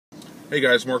Hey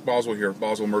guys, Mark Boswell here,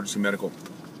 Boswell Emergency Medical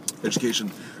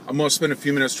Education. I'm going to spend a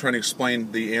few minutes trying to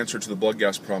explain the answer to the blood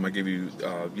gas problem I gave you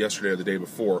yesterday or the day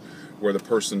before, where the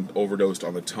person overdosed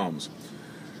on the Tums.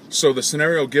 So the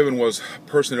scenario given was a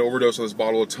person had overdosed on this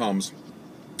bottle of Tums,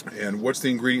 and what's the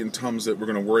ingredient in Tums that we're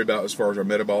going to worry about as far as our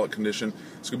metabolic condition?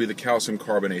 It's going to be the calcium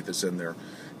carbonate that's in there.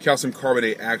 Calcium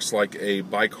carbonate acts like a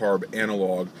bicarb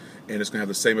analog, and it's going to have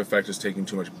the same effect as taking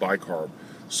too much bicarb.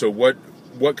 So what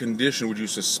condition would you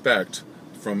suspect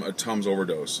from a Tums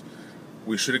overdose?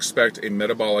 We should expect a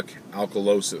metabolic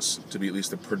alkalosis to be at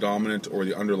least the predominant or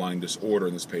the underlying disorder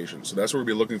in this patient. So that's what we'll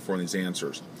be looking for in these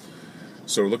answers.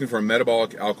 So we're looking for a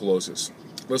metabolic alkalosis.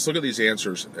 Let's look at these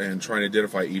answers and try and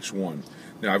identify each one.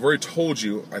 Now, I've already told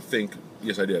you, I think,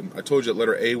 yes I did, I told you that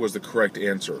letter A was the correct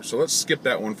answer. So let's skip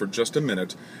that one for just a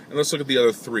minute, and let's look at the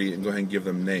other three and go ahead and give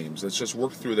them names. Let's just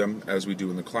work through them as we do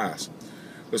in the class.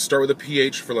 Let's start with the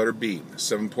pH for letter B,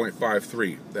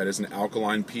 7.53. That is an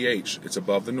alkaline pH. It's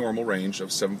above the normal range of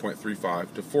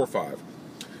 7.35 to 4.5.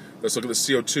 Let's look at the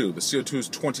CO2. The CO2 is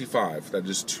 25. That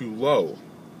is too low.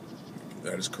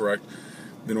 That is correct.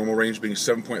 The normal range being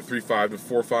 7.35 to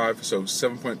 4.5, so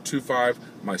 7.25.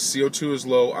 My CO2 is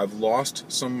low. I've lost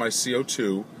some of my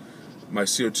CO2. My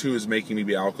CO2 is making me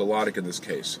be alkalotic in this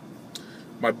case.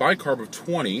 My bicarb of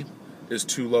 20 is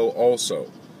too low also.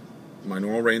 My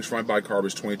normal range for my bicarb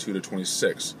is 22 to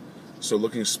 26. So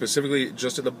looking specifically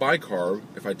just at the bicarb,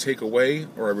 if I take away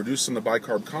or I reduce some of the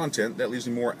bicarb content, that leaves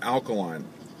me more alkaline.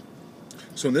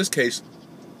 So in this case,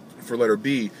 for letter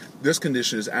B, this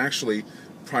condition is actually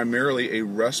primarily a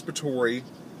respiratory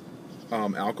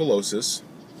alkalosis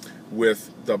with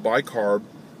the bicarb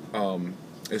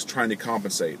is trying to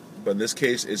compensate. But in this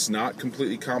case, it's not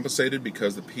completely compensated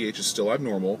because the pH is still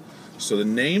abnormal. So the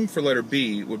name for letter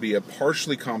B would be a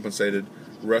partially compensated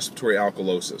respiratory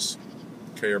alkalosis.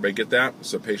 Okay, everybody get that?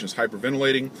 So the patient's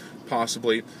hyperventilating,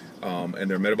 possibly, and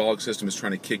their metabolic system is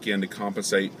trying to kick in to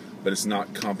compensate, but it's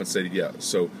not compensated yet.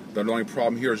 So the underlying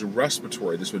problem here is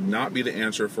respiratory. This would not be the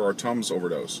answer for our Tums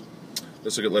overdose.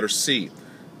 Let's look at letter C.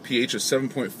 pH is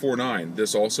 7.49.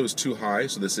 This also is too high,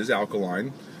 so this is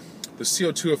alkaline. The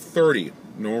CO2 of 30,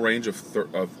 normal range of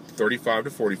 35 to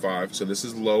 45, so this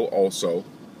is low also.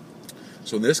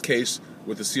 So in this case,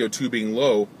 with the CO2 being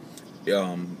low,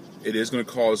 it is going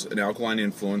to cause an alkaline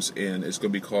influence, and it's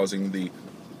going to be causing the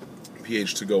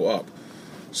pH to go up.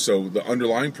 So the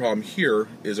underlying problem here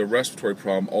is a respiratory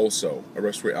problem also, a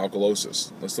respiratory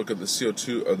alkalosis. Let's look at the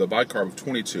CO2 of the bicarb of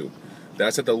 22.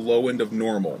 That's at the low end of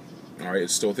normal. All right,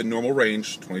 it's still within normal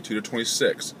range, 22 to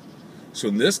 26. So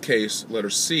in this case, letter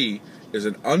C is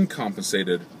an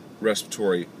uncompensated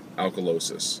respiratory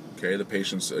alkalosis. Okay, the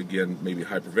patient's again maybe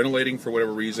hyperventilating for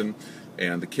whatever reason,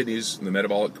 and the kidneys and the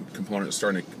metabolic component is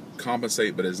starting to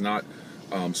compensate, but is not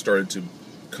started to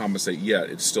compensate yet.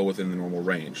 It's still within the normal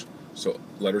range. So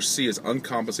letter C is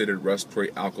uncompensated respiratory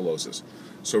alkalosis.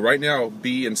 So right now,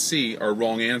 B and C are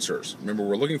wrong answers. Remember,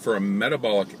 we're looking for a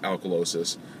metabolic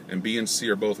alkalosis, and B and C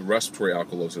are both respiratory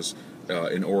alkalosis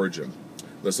in origin.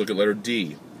 Let's look at letter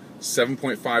D,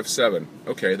 7.57.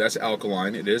 Okay, that's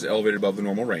alkaline. It is elevated above the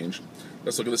normal range.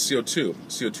 Let's look at the CO2.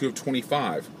 CO2 of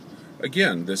 25.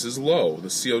 Again, this is low. The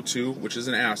CO2, which is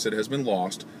an acid, has been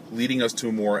lost, leading us to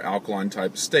a more alkaline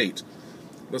type state.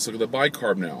 Let's look at the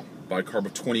bicarb now. Bicarb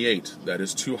of 28. That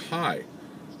is too high.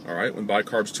 All right, when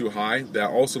bicarb's too high, that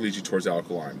also leads you towards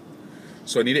alkaline.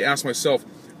 So I need to ask myself,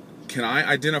 can I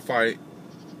identify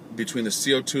between the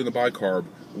CO2 and the bicarb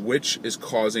which is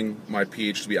causing my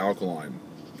pH to be alkaline?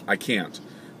 I can't,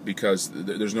 because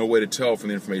there's no way to tell from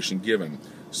the information given.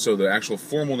 So the actual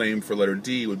formal name for letter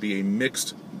D would be a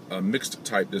mixed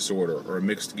type disorder, or a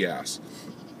mixed gas.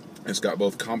 It's got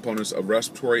both components of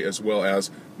respiratory as well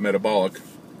as metabolic.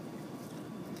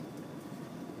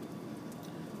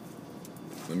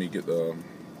 Let me get the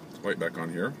light back on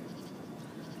here.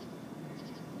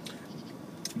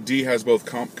 D has both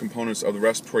components of the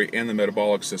respiratory and the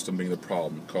metabolic system being the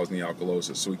problem, causing the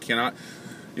alkalosis. So we cannot,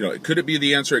 could it be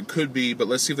the answer? It could be, but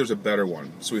let's see if there's a better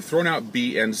one. So we've thrown out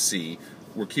B and C.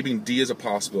 We're keeping D as a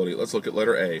possibility. Let's look at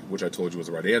letter A, which I told you was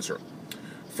the right answer.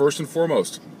 First and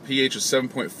foremost, pH is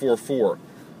 7.44. All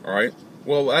right?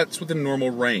 Well, that's within normal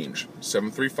range.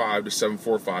 7.35 to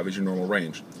 7.45 is your normal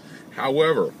range.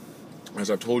 However,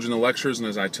 as I've told you in the lectures and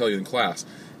as I tell you in class,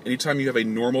 anytime you have a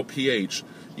normal pH,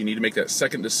 you need to make that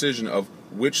second decision of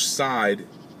which side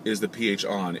is the pH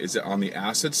on. Is it on the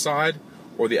acid side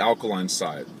or the alkaline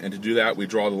side? And to do that, we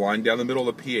draw the line down the middle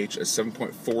of the pH at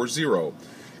 7.40.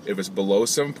 If it's below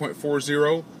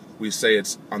 7.40, we say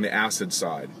it's on the acid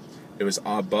side. If it's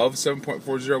above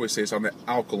 7.40, we say it's on the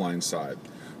alkaline side.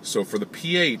 So for the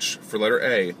pH, for letter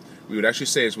A, we would actually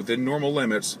say it's within normal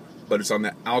limits, but it's on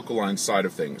the alkaline side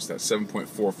of things. That's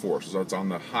 7.44, so it's on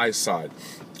the high side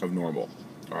of normal.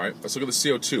 All right, let's look at the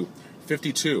CO2.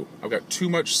 52. I've got too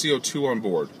much CO2 on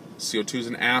board. CO2 is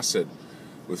an acid.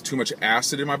 With too much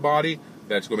acid in my body,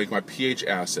 that's going to make my pH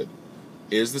acid.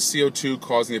 Is the CO2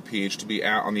 causing the pH to be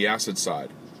on the acid side?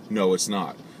 No, it's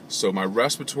not. So my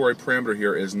respiratory parameter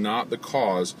here is not the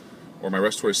cause, or my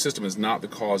respiratory system is not the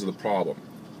cause of the problem.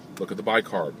 Look at the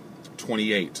bicarb,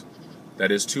 28.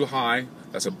 That is too high.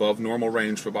 That's above normal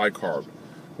range for bicarb.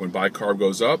 When bicarb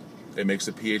goes up, it makes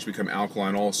the pH become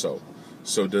alkaline also.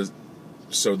 So the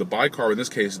bicarb in this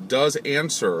case does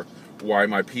answer why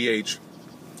my pH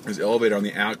is elevated on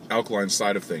the alkaline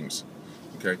side of things.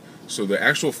 Okay, so the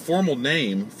actual formal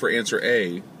name for answer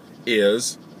A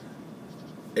is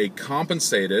a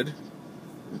compensated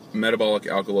metabolic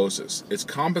alkalosis. It's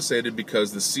compensated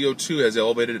because the CO2 has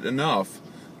elevated enough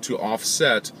to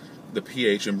offset the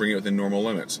pH and bring it within normal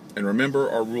limits. And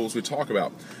remember our rules we talk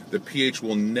about. The pH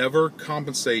will never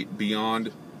compensate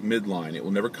beyond midline. It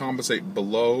will never compensate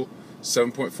below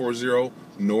 7.40,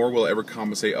 nor will it ever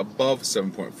compensate above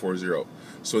 7.40.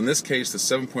 So in this case, the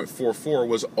 7.44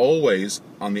 was always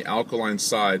on the alkaline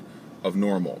side of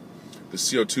normal. The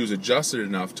CO2 is adjusted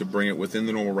enough to bring it within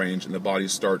the normal range, and the body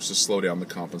starts to slow down the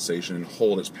compensation and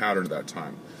hold its pattern at that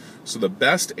time. So the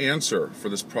best answer for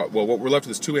this well, what we're left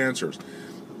with is two answers.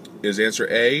 Is answer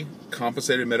A,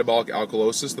 compensated metabolic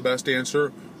alkalosis, the best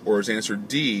answer, or is answer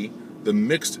D, the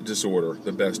mixed disorder,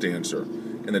 the best answer?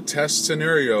 In the test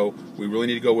scenario, we really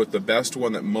need to go with the best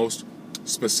one that most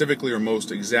specifically or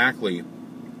most exactly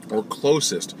or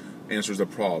closest answers the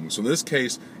problem. So in this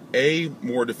case, A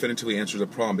more definitively answers the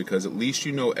problem because at least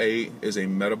you know A is a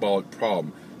metabolic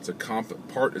problem. It's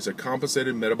a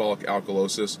compensated metabolic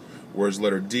alkalosis, whereas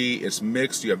letter D, it's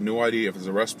mixed. You have no idea if it's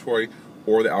a respiratory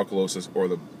or the alkalosis or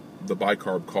the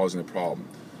bicarb causing the problem.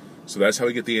 So that's how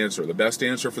we get the answer. The best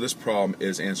answer for this problem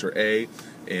is answer A,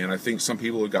 and I think some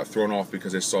people got thrown off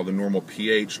because they saw the normal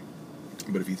pH.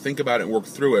 But if you think about it and work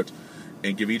through it,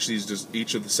 and give each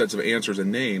of the sets of answers a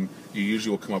name, you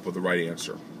usually will come up with the right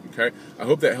answer. Okay? I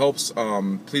hope that helps.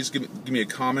 Please give me a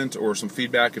comment or some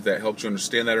feedback if that helped you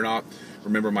understand that or not.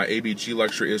 Remember, my ABG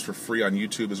lecture is for free on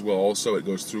YouTube as well. Also, it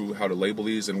goes through how to label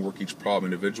these and work each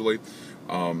problem individually.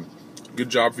 Good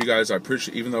job for you guys. I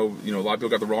appreciate, even though a lot of people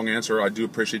got the wrong answer, I do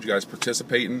appreciate you guys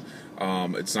participating.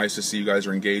 It's nice to see you guys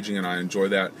are engaging, and I enjoy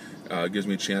that. It gives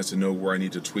me a chance to know where I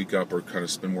need to tweak up or kind of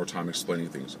spend more time explaining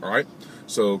things. All right?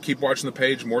 So keep watching the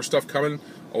page. More stuff coming.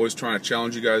 Always trying to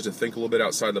challenge you guys to think a little bit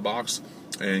outside the box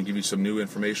and give you some new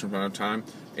information from time to time.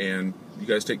 And you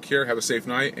guys take care. Have a safe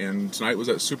night. And tonight was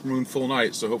that supermoon full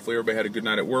night, so hopefully everybody had a good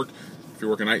night at work if you're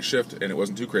working night shift and it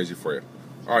wasn't too crazy for you.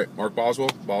 All right, Mark Boswell,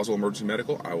 Boswell Emergency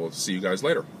Medical. I will see you guys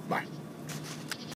later. Bye.